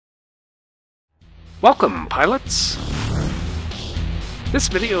Welcome, pilots! This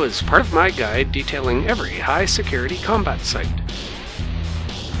video is part of my guide detailing every high-security combat site.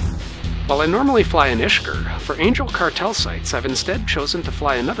 While I normally fly an Ishker, for Angel Cartel sites I've instead chosen to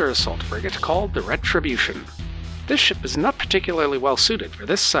fly another assault frigate called the Retribution. This ship is not particularly well suited for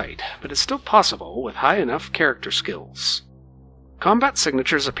this site, but is still possible with high enough character skills. Combat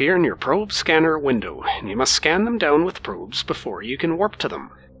signatures appear in your probe scanner window, and you must scan them down with probes before you can warp to them.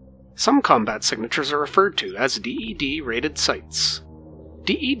 Some combat signatures are referred to as DED-rated sites.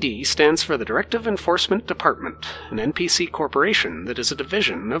 DED stands for the Directive Enforcement Department, an NPC corporation that is a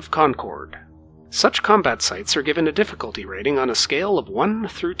division of Concord. Such combat sites are given a difficulty rating on a scale of 1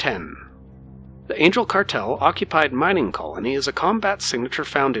 through 10. The Angel Cartel Occupied Mining Colony is a combat signature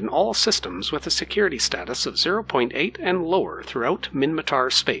found in all systems with a security status of 0.8 and lower throughout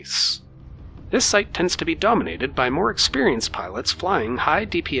Minmatar space. This site tends to be dominated by more experienced pilots flying high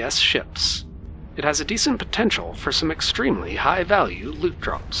DPS ships. It has a decent potential for some extremely high-value loot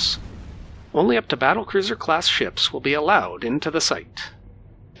drops. Only up to battlecruiser class ships will be allowed into the site.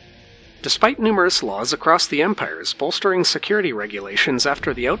 Despite numerous laws across the empires bolstering security regulations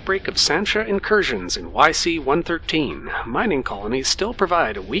after the outbreak of Sancha incursions in YC-113, mining colonies still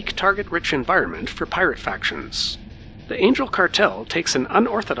provide a weak target-rich environment for pirate factions. The Angel Cartel takes an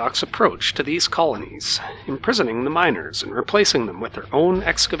unorthodox approach to these colonies, imprisoning the miners and replacing them with their own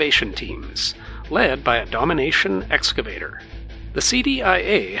excavation teams, led by a Domination Excavator. The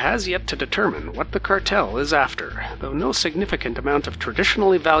CDIA has yet to determine what the cartel is after, though no significant amount of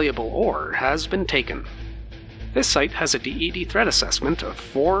traditionally valuable ore has been taken. This site has a DED threat assessment of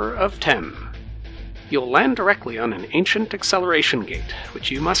 4 of 10. You'll land directly on an ancient acceleration gate, which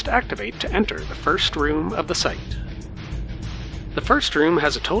you must activate to enter the first room of the site. The first room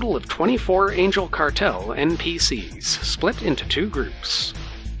has a total of 24 Angel Cartel NPCs, split into 2 groups.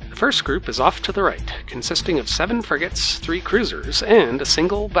 The first group is off to the right, consisting of 7 frigates, 3 cruisers, and a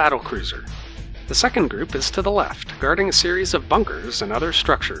single battlecruiser. The second group is to the left, guarding a series of bunkers and other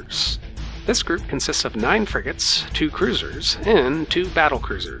structures. This group consists of 9 frigates, 2 cruisers, and 2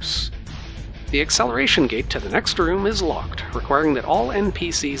 battlecruisers. The acceleration gate to the next room is locked, requiring that all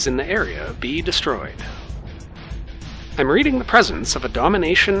NPCs in the area be destroyed. I'm reading the presence of a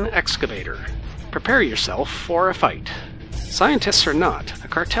Domination Excavator. Prepare yourself for a fight. Scientists or not, the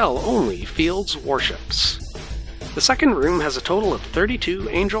cartel only fields warships. The second room has a total of 32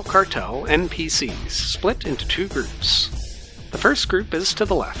 Angel Cartel NPCs, split into 2 groups. The first group is to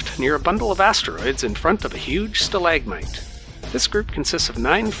the left, near a bundle of asteroids in front of a huge stalagmite. This group consists of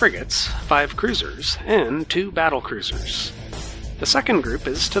 9 frigates, 5 cruisers, and 2 battlecruisers. The second group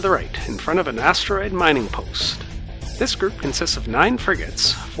is to the right, in front of an asteroid mining post. This group consists of 9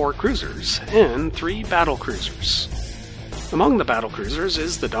 frigates, 4 cruisers, and 3 battlecruisers. Among the battlecruisers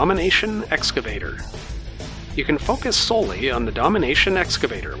is the Domination Excavator. You can focus solely on the Domination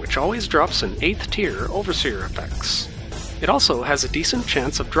Excavator, which always drops an 8th tier Overseer effects. It also has a decent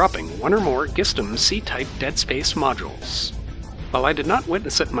chance of dropping 1 or more Gistum C-Type Deadspace modules. While I did not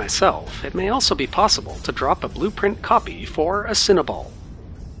witness it myself, it may also be possible to drop a blueprint copy for a Cinnaball.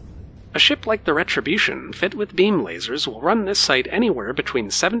 A ship like the Retribution, fit with beam lasers, will run this site anywhere between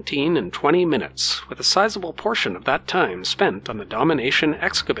 17 and 20 minutes, with a sizable portion of that time spent on the Domination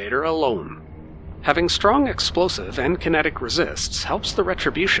Excavator alone. Having strong explosive and kinetic resists helps the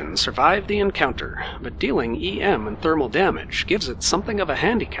Retribution survive the encounter, but dealing EM and thermal damage gives it something of a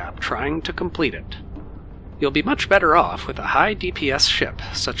handicap trying to complete it. You'll be much better off with a high DPS ship,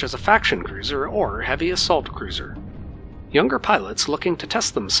 such as a faction cruiser or heavy assault cruiser. Younger pilots looking to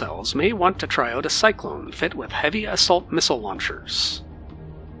test themselves may want to try out a Cyclone fit with heavy assault missile launchers.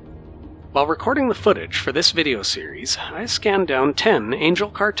 While recording the footage for this video series, I scanned down 10 Angel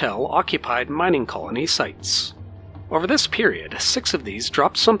Cartel occupied mining colony sites. Over this period, 6 of these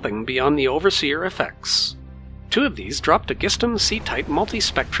dropped something beyond the Overseer effects. 2 of these dropped a Gistum C-Type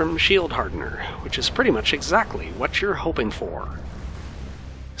multi-spectrum shield hardener, which is pretty much exactly what you're hoping for.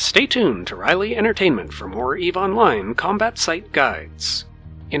 Stay tuned to Riley Entertainment for more EVE Online combat site guides.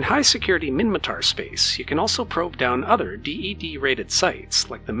 In high-security Minmatar space, you can also probe down other DED-rated sites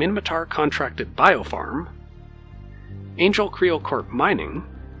like the Minmatar Contracted Biofarm, Angel Cryocorp Mining,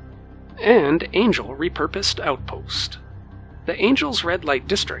 and Angel Repurposed Outpost. The Angel's Red Light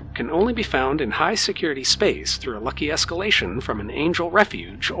District can only be found in high-security space through a lucky escalation from an Angel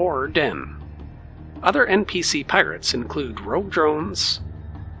Refuge or Den. Other NPC pirates include rogue drones,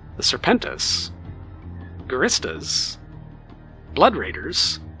 the Serpentis, Guristas, Blood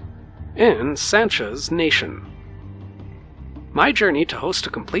Raiders, and Sancha's Nation. My journey to host a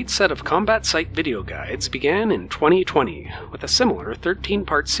complete set of combat site video guides began in 2020 with a similar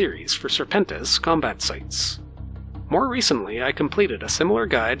 13-part series for Serpentis combat sites. More recently, I completed a similar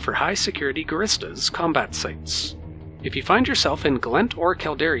guide for high-security Guristas combat sites. If you find yourself in Glent or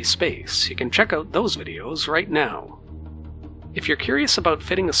Calderi space, you can check out those videos right now. If you're curious about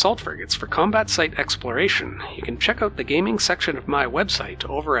fitting assault frigates for combat site exploration, you can check out the gaming section of my website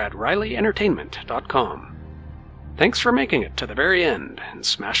over at RileyEntertainment.com. Thanks for making it to the very end, and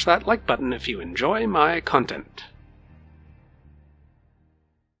smash that like button if you enjoy my content.